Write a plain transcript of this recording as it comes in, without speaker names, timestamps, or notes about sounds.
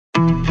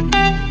How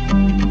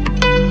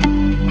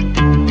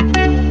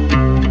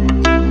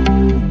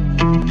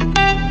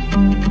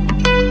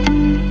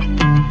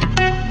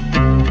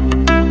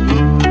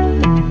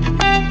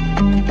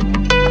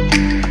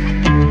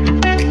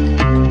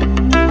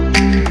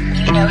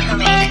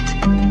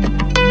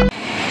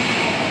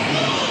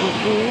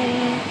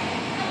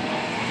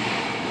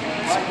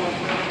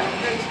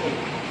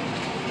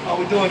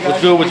we doing, guys?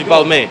 What's good with you,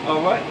 both man?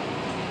 All right.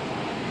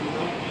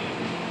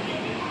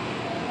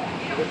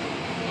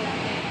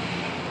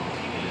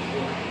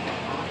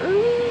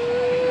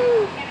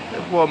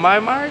 That boy,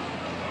 my.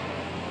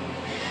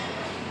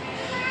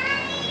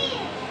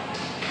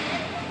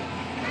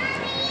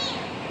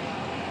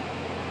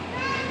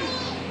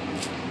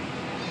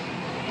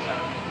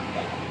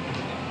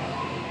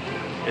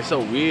 It's so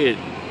weird.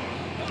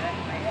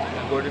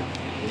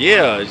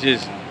 Yeah, it's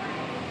just.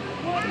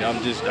 You know,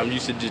 I'm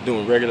used to just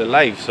doing regular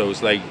life, so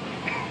it's like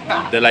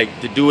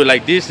to do it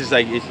like this is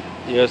like it's,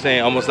 you know what I'm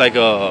saying, almost like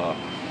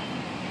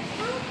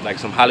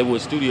some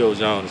Hollywood studio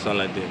zone or something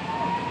like that.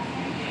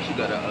 You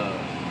gotta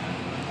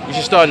You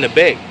should start in the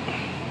back,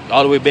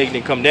 all the way back and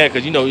then come down,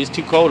 because you know it's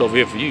too cold over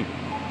here for you.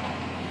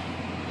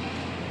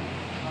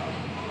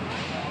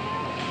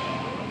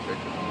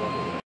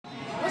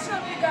 What's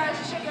up, you guys?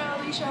 It's your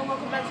girl Alicia, and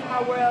welcome back to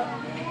my world.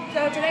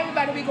 So today we're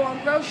about to be going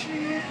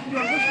grocery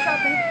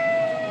shopping.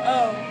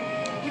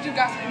 We just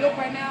got some milk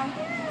right now,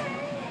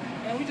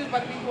 and we just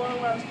about to be going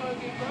around the store to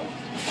get groceries.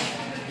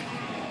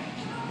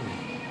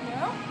 You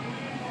know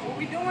what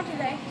we doing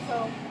today?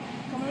 So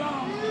come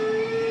along.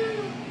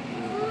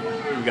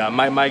 We got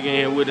Mike in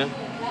here with him.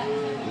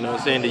 You know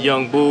what I'm saying? The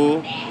young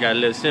bull. Got a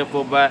little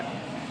Sinful bot.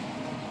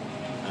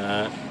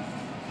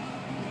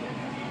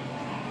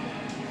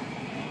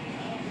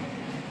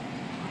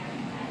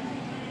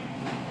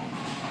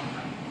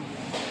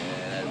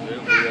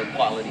 that's real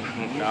quality.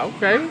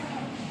 Okay.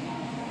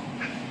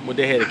 What,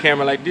 they had a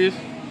camera like this?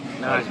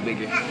 Nah, it's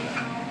bigger.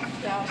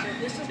 Yeah, so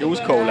this is It the was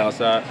butter cold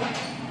outside.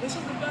 This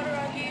is the butter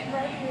I get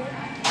right here.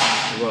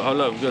 Well,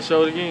 hold up. You gonna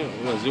show it again?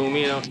 You gonna zoom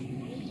in on? This is the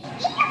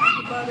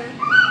butter.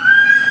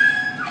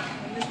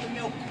 And this is the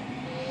milk.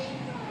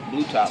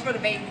 Blue top. It's for the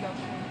baby though.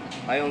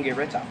 Why you don't get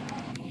red top?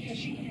 Drink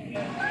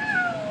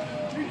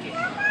it.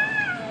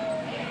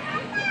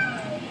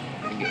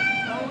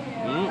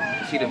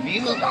 See the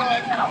view?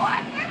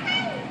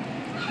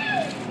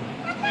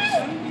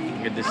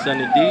 Get the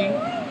Sunny D.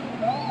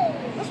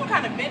 This one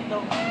kind of bent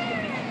though.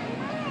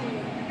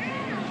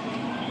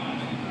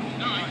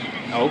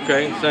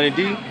 Okay, Sunny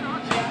D.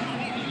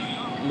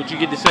 What you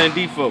get the Sunny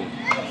D for? For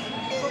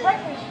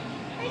breakfast.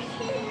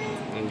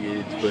 I'm get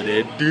it for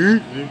that D.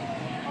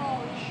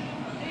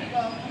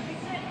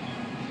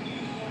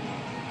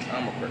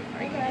 I'm a perk.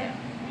 Okay.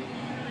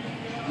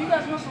 You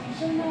guys want some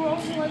cinnamon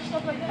rolls and like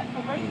stuff like that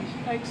for breakfast?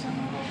 Like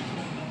cinnamon rolls?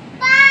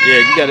 Yeah,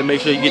 you gotta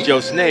make sure you get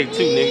your snack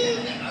too, nigga.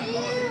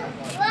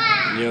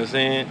 You know what I'm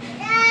saying?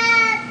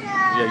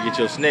 You gotta get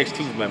your snacks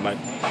too, man, Mike.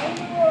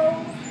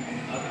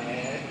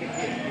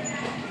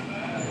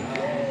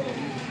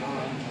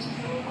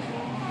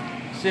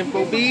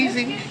 Simple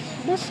Beezy.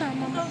 What's up,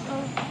 mama?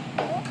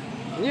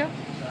 Yeah.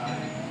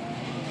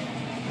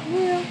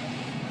 Yeah.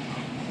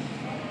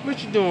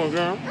 What you doing,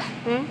 girl?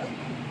 Hmm?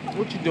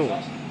 What you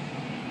doing?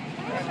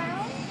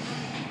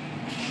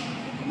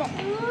 Come on.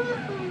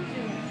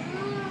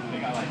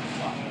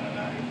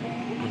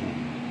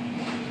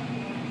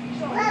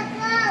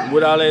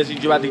 What all else you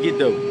about to get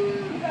though?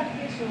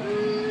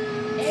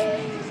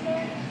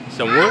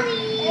 Some what?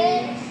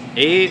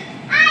 Egg?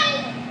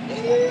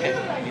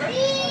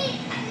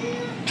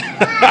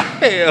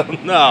 Hell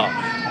no.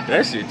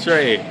 That shit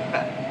trash.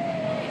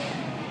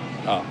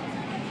 Oh.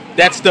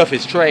 That stuff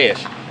is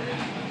trash.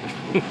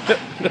 You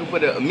can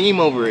put a meme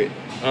over it.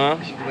 Huh?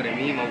 You can put a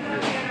meme over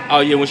it. Oh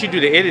yeah, when she do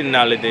the editing and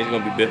all that, then it's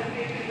gonna be better.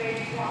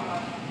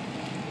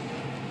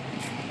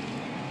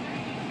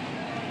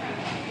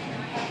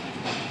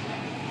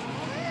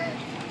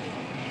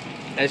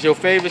 That's your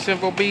favorite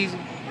Simple Beezy?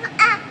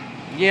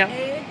 Yeah.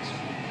 Eggs.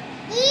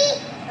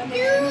 And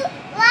then you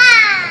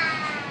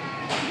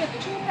get the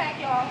 2-pack,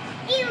 y'all.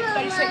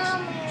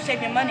 36.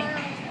 Save your money.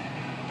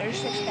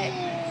 36-pack.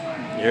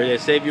 You heard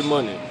that? Save your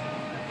money.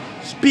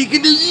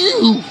 Speaking to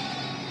you.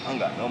 I don't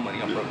got no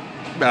money. I'm broke.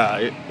 Nah.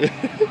 You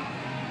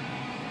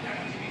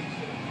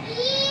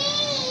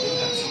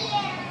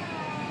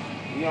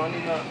don't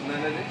need none of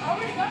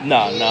this?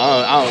 Nah,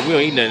 we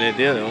don't eat nothing at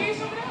there though.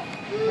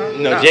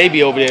 No,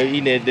 JB over there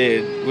eating that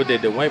with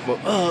that the white boy.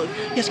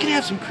 Yes, can I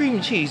have some cream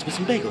and cheese with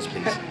some bagels,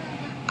 please?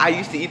 I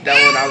used to eat that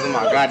when I was with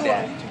my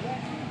granddad.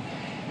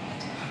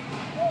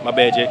 My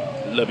bad, Jay.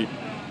 Love you.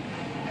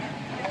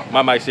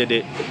 My mic said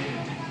that.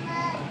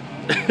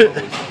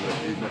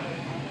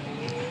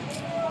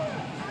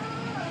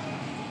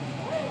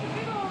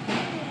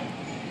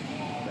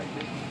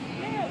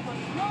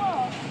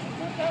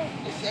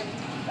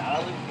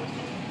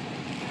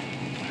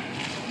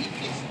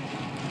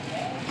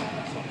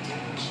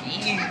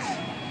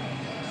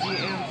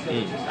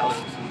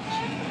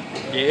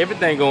 Yeah,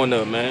 everything going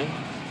up, man.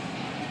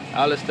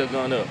 All that stuff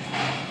going up.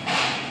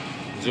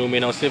 Zoom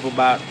in on Simple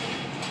Bot.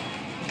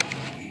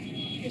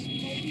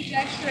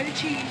 Jack shredded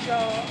cheese,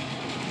 y'all.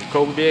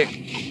 Kobe Beck.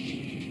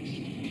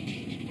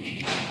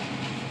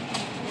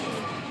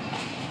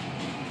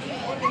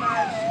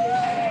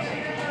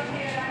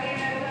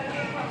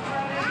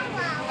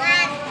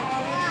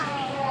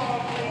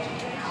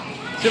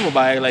 Simple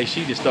by act like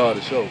she the star of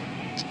the show.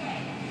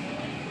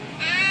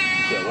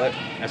 Yeah, what?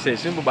 I said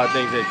simple by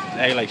things that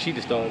act like she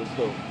the star of the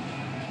show.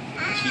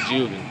 And she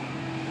Julian.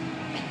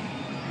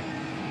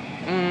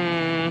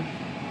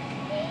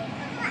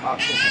 I'll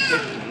take a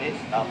picture of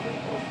this outfit.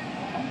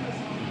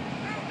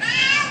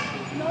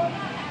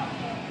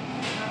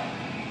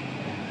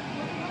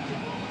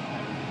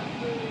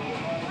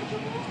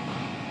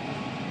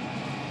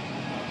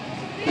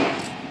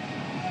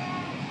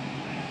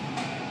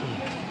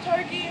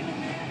 Turkey in the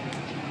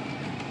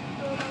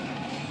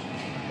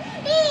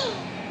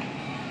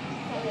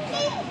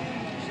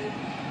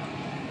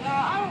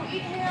I don't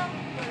eat ham,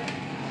 but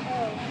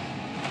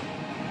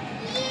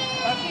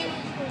I can't.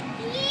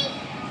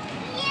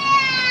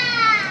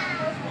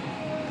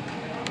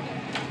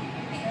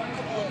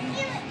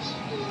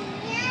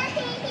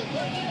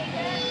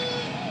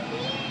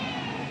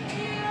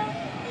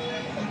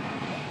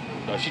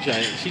 Oh, she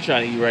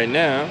trying to eat right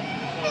now.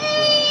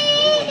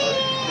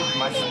 This is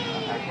my turn.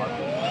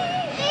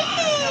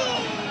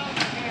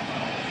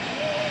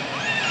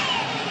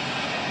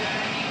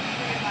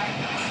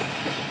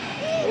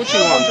 What you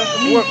want?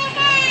 What?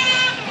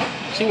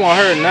 She want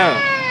her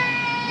now.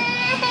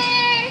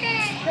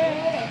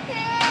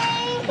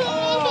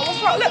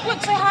 What's wrong?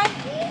 Look, say hi.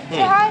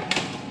 Say hi.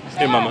 Say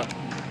Here, hi. mama. Say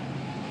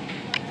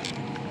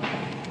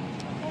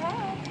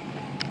hi.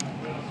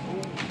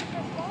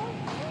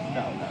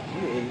 No,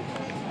 you ate.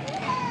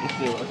 It's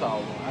still, it's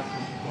all one.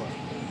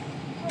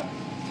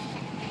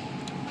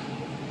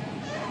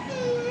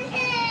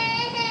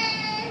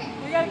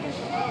 We gotta get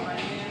some more.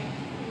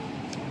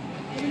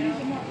 We need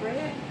some more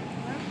bread.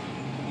 Huh?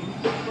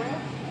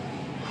 Bread?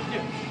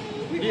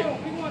 Yeah.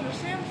 We want a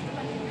sandwich for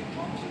like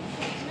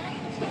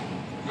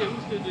Yeah, we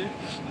still do.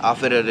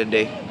 Outfit of the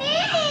day.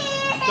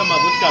 I'm talking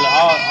about what you call it,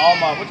 all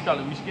my, what you call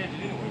it, we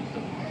scheduled anyway. So.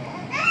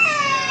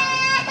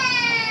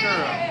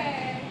 Girl.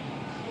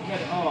 You got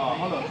it, hold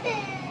on. Look.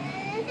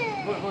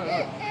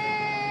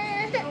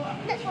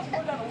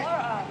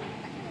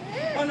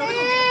 Oh no, we're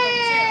gonna get it from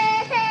the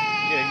sandwich.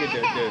 Yeah, get the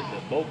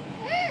both.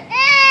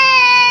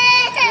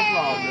 What's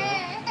wrong, girl?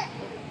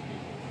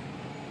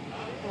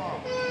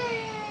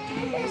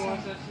 You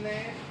want some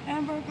snacks?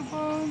 Hamburger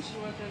buns.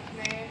 You want some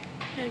snacks?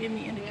 Gotta get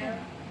me in the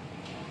camera.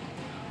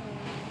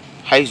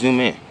 How you zoom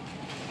in?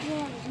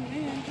 Yeah, zoom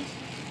in. Just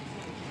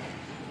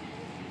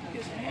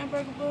get some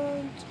hamburger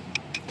buns.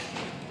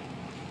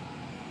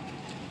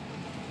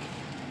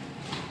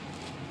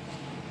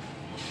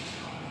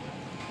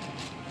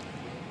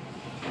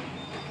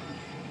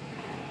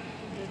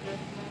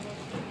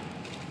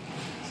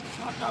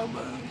 Some hot dog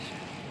buns.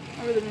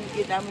 I really need to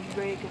get that much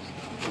bread because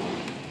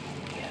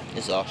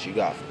That's all she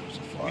got for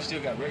so far. We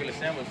still got regular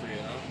sandwich for you,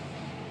 huh?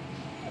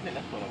 I think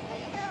that's what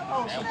I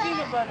want. some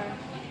peanut butter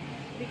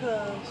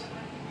because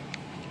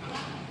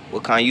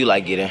What kind you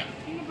like getting?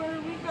 peanut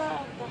butter we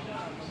got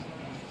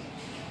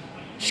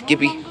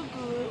Skippy? No longer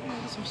good. We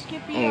need some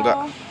Skippy, Oh, y'all.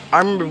 God. I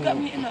remember You got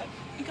me in the.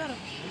 You gotta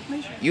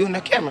make sure. you and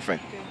the camera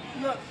friend. Okay.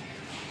 Look.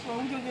 So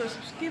we gonna get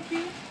some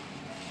Skippy.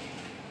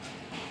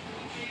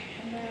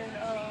 And then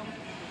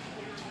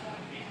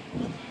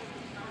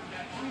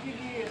we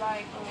could get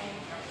like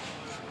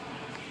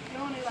you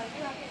know they like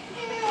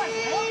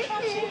lamb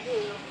chops.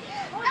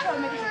 I'm trying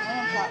to make some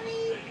lamb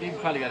chops. You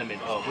probably got them in,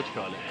 what you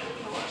call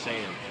it?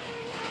 Sam.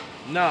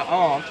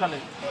 Nah, I'm trying to.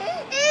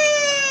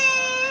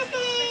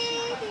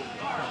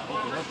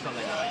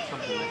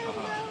 Something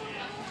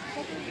like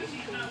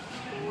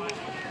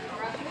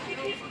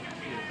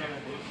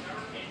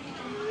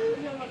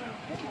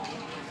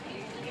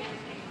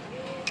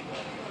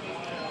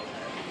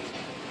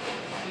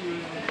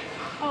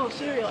Oh,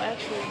 cereal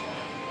actually.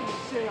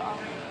 Cereal.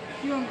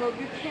 You wanna go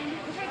get the candy?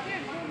 It's right there,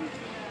 candy.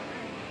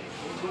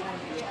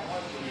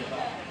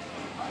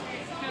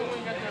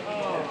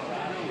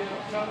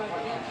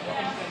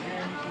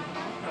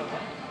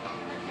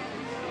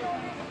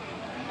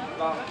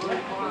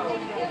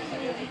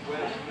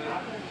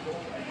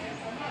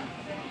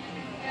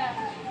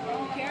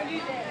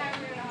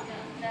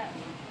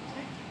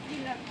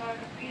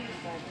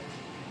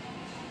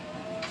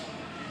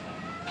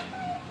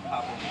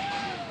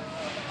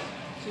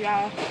 So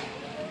y'all,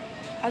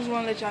 I just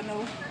want to let y'all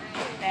know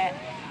that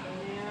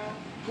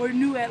we're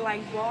new at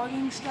like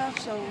vlogging stuff,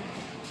 so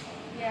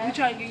we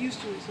try to get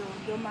used to it. So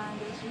don't mind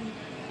us, we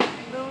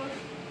little,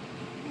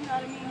 you know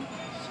what I mean,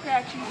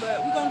 scratchy, but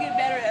we're gonna get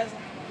better as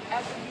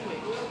we do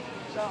it.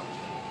 So,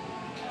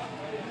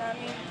 you know what I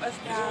mean? Let's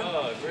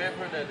down. grab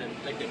her that and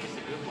like that gets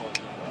a good one.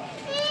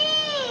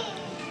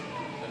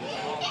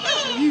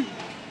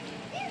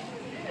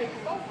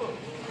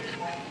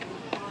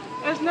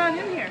 There's none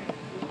in here.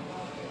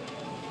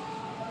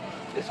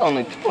 It's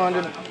only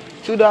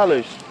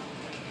 $2.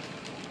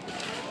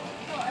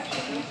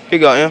 Here you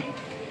go, Em.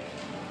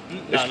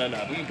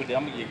 No. We can put that.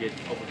 I'm gonna get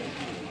over there.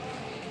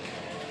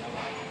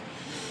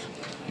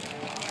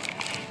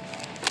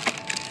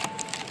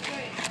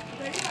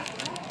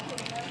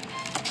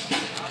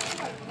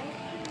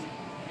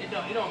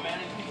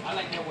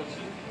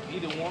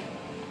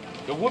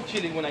 whoop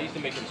chili when I used to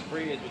make them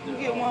spreads with the. You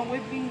get one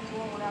with beans,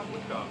 one without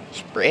beans. I got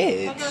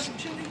Spreads. some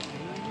chili.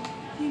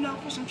 You know,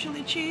 for some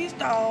chili cheese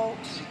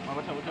dogs.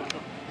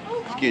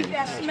 Excuse me.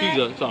 Excuse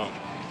us, sorry.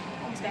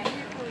 I'm staying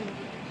here for you.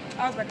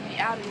 I was about to be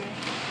out of here.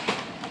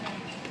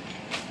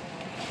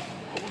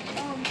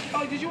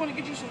 Oh, did you want to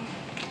get you some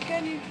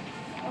candy?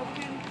 Oh,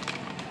 candy?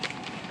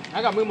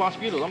 I got me my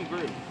Skittles. I'm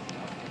good.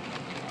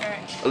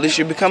 Alright. At least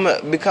you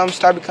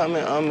start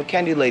becoming a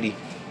candy lady.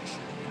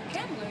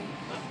 Candy lady?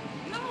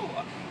 No.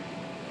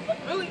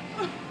 Really?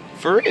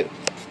 For real.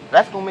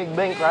 That's gonna make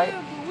bank, right?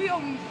 Yeah, but we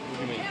on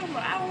you mean?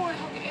 camera. I don't want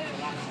to have to edit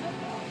a lot of stuff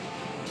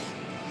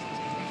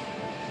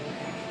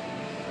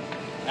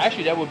out.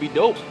 Actually, that would be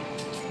dope.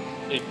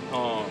 If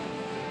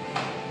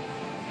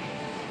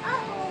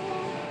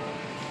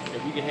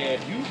if we could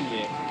have you do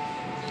that.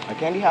 A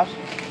candy house?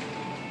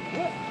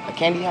 What? A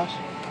candy house?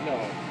 No.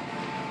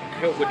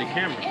 Help with the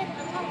camera. You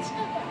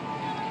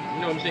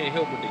know what I'm saying?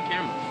 Help with the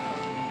camera.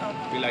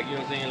 Be like, you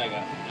know what I'm saying? Like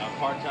a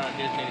part-time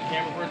designated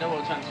camera person. That's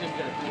what I'm trying to say. We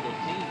got to create a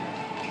team.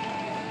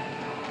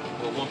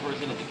 Or one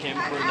person is the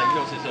camera person. Like, you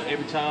know what I'm saying? So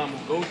every time we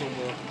go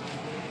somewhere,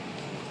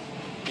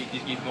 it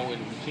just keeps going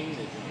in the routine. I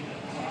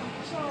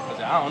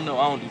said, I don't know.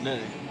 I don't do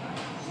nothing.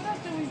 What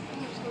else did we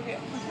just go get?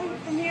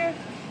 From here?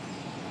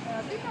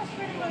 I think that's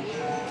pretty much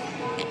it.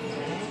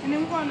 And then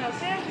we're going to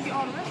Sam's to get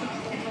all the rest of the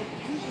stuff. Like the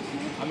juices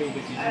here. I mean,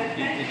 but is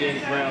there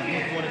any ground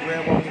beef you want to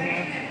grab over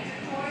here?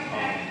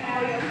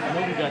 I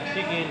know we got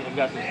chicken, we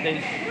got some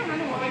steak.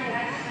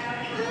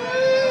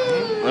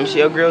 Let me see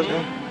your grills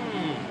now.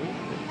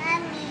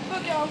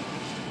 Look, y'all.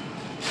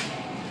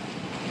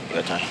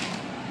 Your time.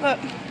 Look.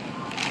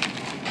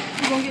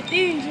 We're going to get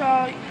these,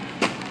 y'all.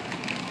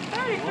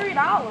 $33.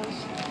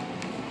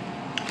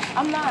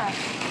 I'm not.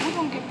 We're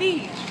going to get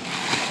these.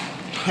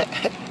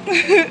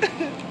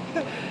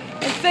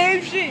 The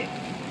same shit.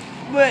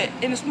 But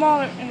in a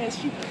smaller, and it's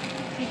cheaper.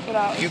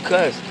 $3. You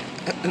cuss.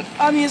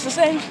 I mean, it's the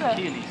same stuff.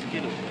 Skittles,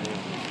 man.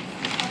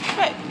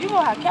 Hey, you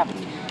gonna have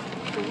cavities.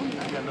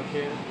 I got no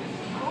cash.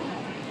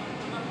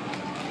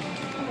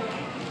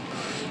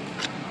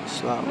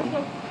 Slime.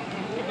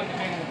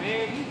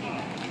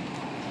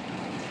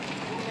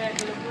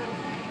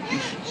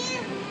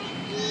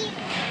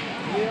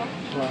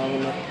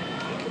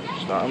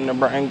 Slime to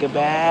bring it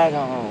back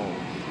home.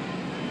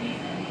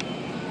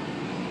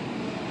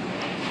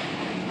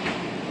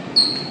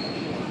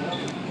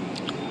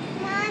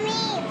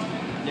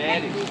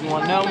 Daddy, you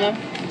want that one?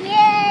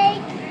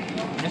 Yay!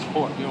 It's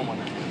pork, you don't want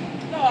that.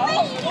 No, I'm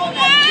gonna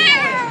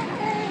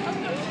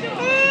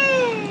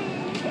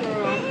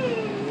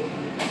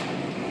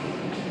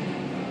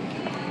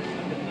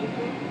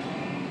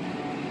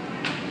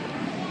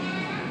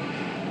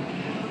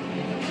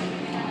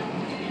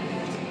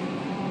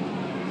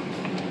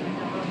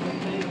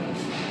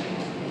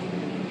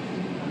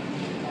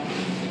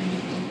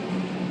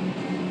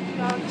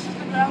this is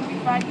the ground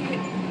beef right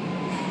here.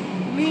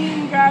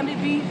 Lean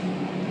grounded beef.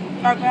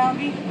 Or ground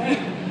beef. I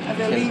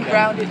said lean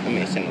grounded. I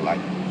mean, send it like.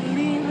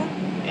 Lean.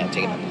 Yeah,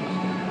 take it up.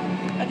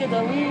 I get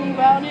the lean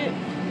grounded.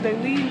 The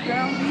lean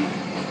ground beef.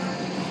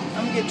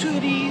 I'm gonna get 2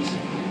 of these. You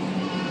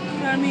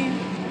know what I mean?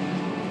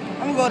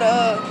 I'm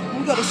gonna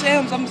when we go to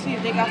Sam's, I'm gonna see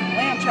if they got some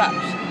lamb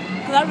chops.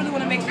 Cause I really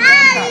wanna make some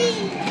lamb chops.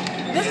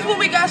 This is what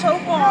we got so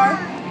far.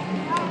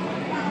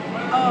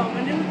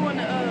 And then we're going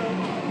to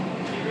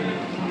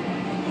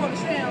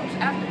Sam's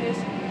after this.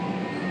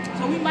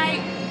 So we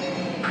might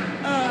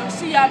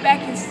see y'all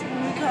back when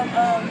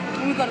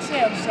we go to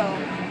Sam's. So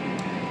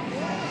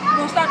we're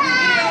gonna start this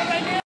video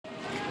right now.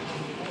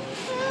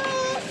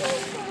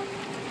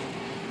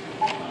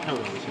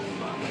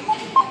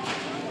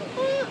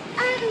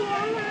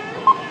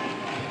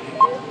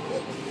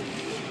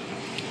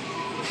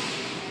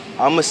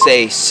 I'm gonna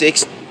say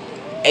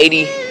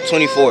 680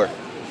 24.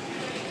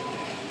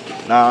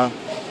 Nah.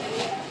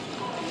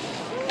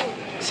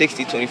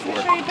 60 24.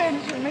 Make sure you pay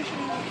attention. Make sure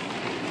you.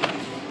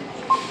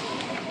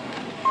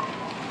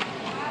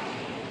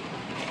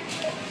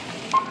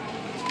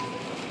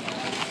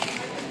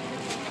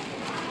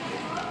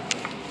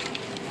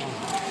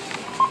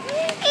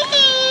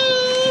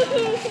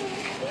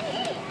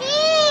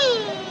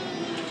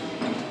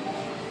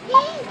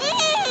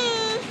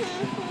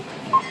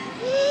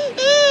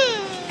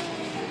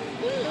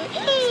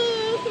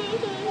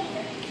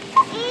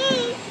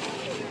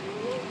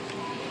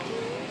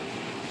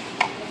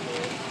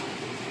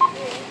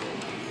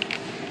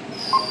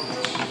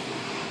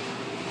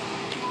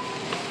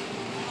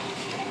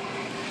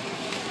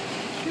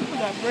 Put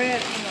that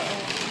bread in the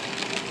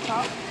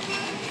top.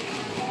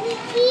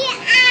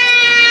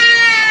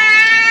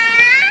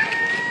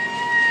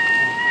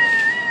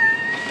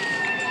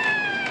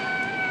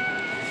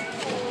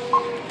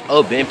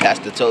 Oh, been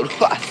past the total.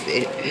 I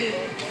said.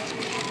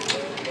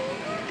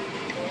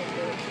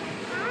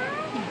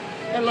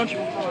 That lunch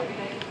was fun.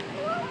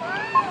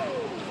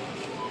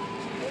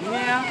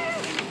 Yeah.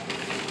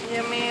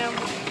 Yeah, ma'am.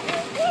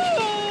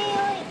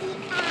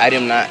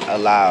 Item not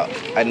allowed.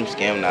 Item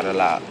scam not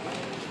allowed.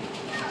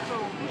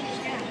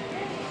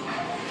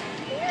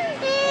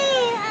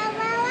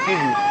 So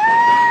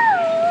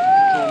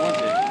what's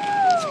it?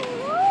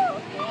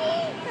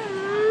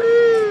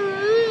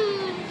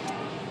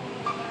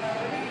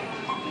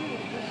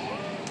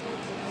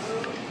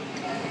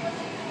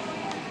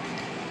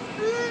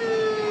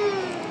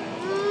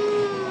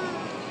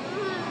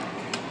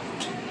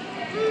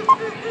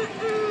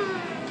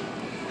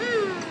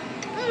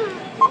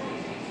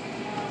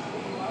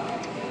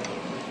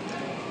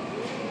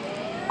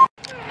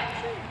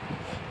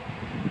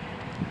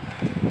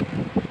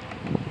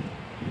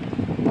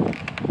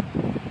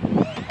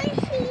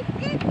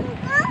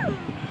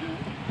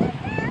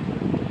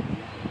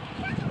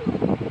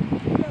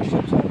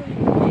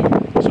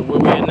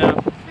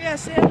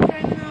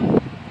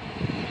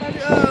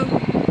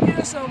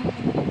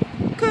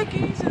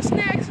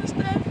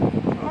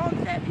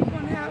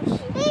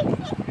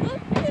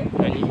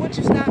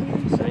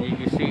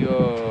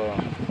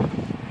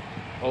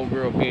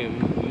 girl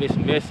being Miss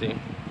Messy,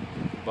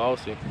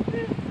 bossy.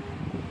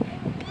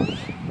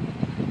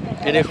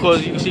 And then of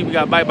course you can see we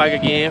got Bike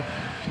again.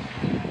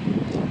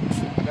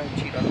 I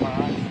gotta cheat on my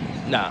eyes.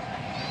 Nah.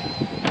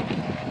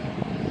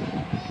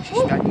 She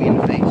smacked me in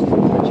the face.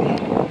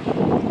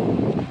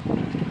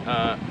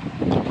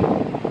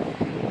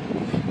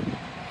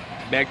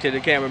 Back to the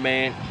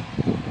cameraman.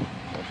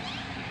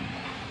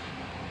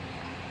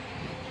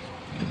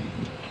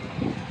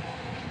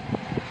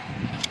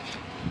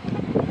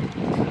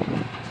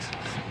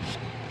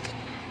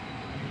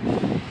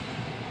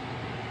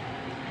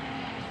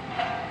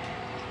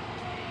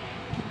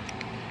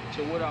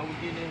 So what are we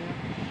getting in here?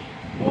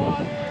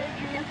 Water,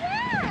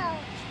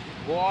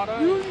 Water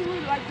juice. You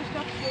usually like the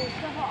stuff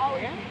all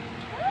in.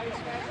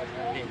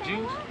 and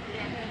juice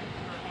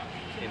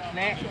and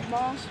snacks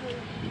Monster.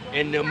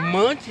 and the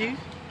munchies.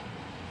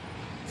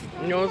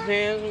 You know what I'm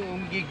saying?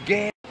 When we get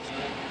gas.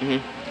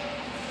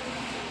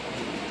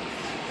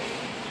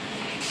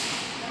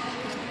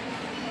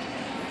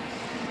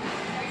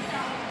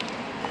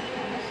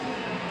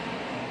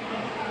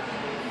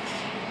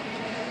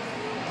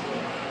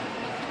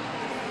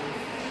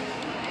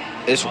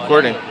 It's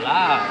recording.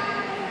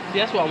 Live. See,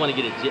 that's why I want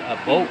to get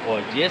a boat or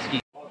a jet ski.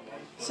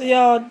 So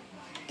y'all,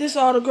 this is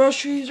all the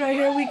groceries right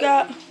here we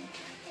got.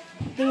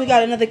 Then we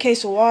got another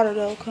case of water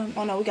though.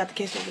 Oh no, we got the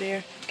case over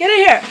there. Get in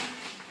here.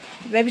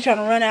 Baby trying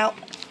to run out.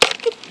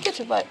 Get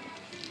your butt.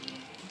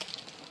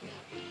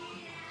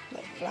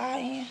 Let it fly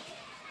in.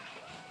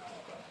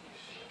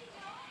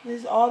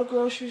 This is all the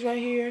groceries right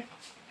here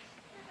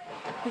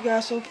we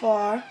got so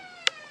far.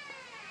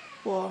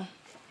 Well,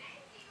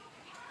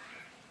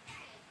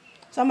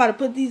 so I'm about to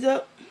put these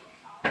up.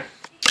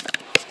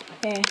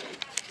 And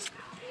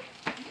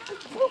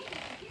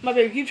my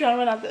baby keep trying to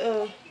run out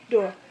the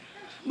door.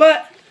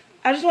 But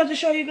I just wanted to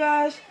show you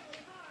guys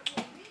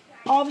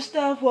all the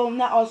stuff. Well,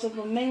 not all the stuff,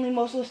 but mainly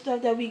most of the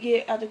stuff that we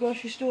get at the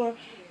grocery store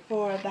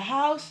for the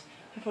house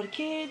and for the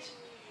kids.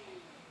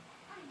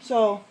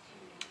 So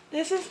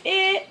this is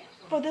it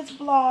for this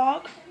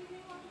vlog.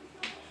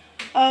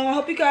 I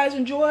hope you guys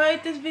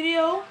enjoyed this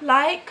video.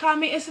 Like,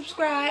 comment, and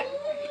subscribe.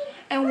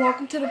 And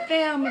welcome to the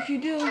fam. If you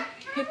do,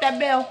 hit that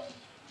bell.